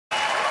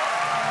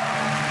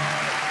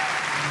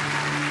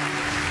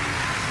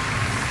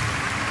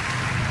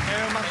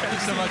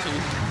Thank you so much,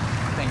 Eve.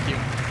 Thank you.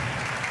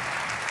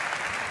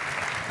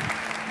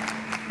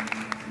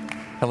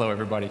 Hello,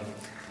 everybody.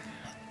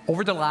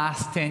 Over the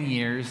last 10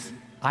 years,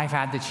 I've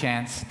had the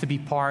chance to be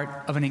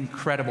part of an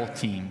incredible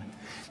team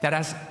that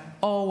has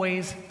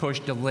always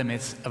pushed the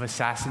limits of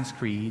Assassin's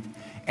Creed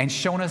and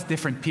shown us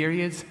different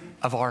periods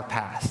of our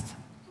past.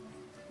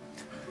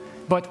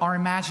 But our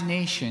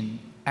imagination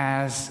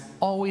has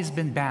always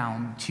been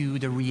bound to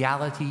the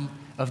reality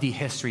of the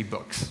history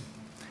books.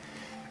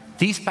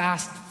 These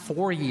past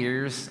 4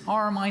 years,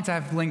 our minds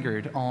have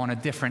lingered on a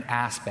different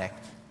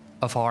aspect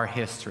of our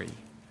history: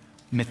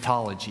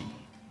 mythology.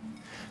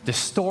 The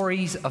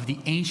stories of the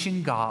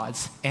ancient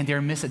gods and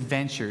their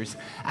misadventures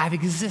have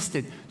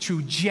existed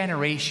through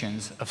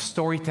generations of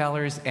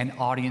storytellers and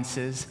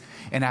audiences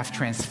and have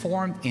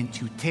transformed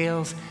into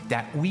tales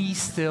that we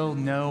still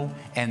know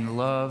and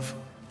love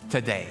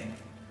today.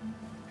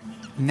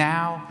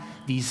 Now,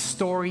 these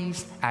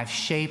stories have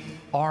shaped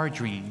our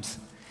dreams,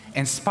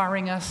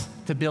 inspiring us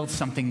to build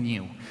something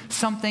new,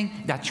 something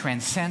that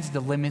transcends the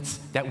limits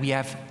that we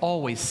have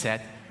always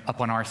set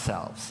upon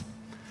ourselves.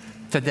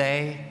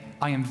 Today,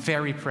 I am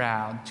very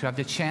proud to have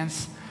the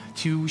chance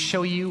to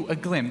show you a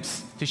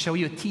glimpse, to show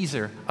you a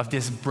teaser of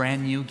this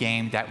brand new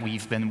game that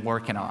we've been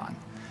working on.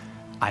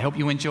 I hope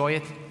you enjoy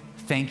it.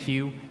 Thank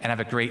you, and have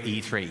a great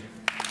E3.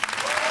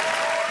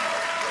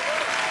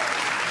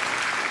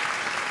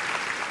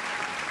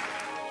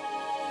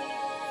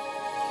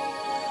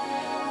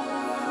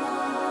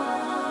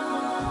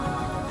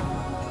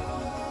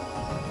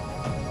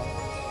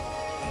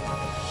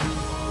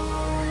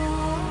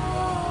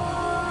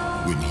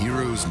 When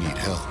heroes need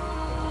help,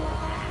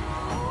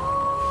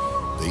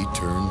 they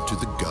turn to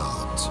the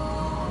gods.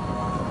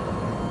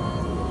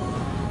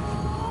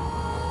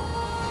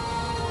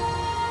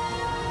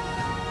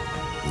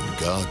 When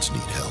gods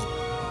need help,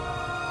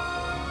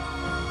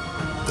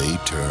 they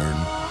turn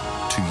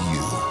to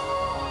you.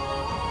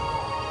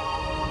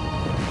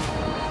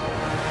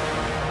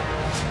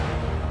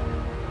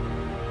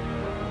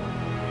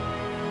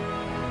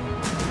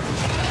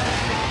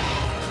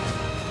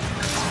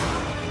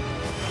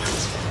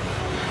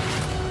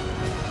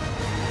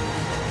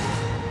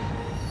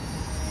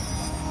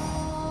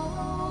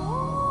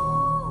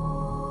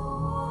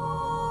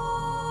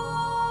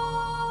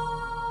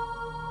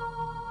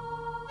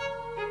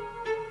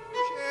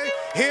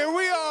 Here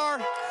we are.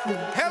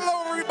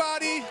 Hello,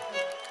 everybody.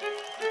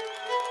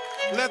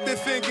 Let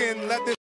this sink in. Let this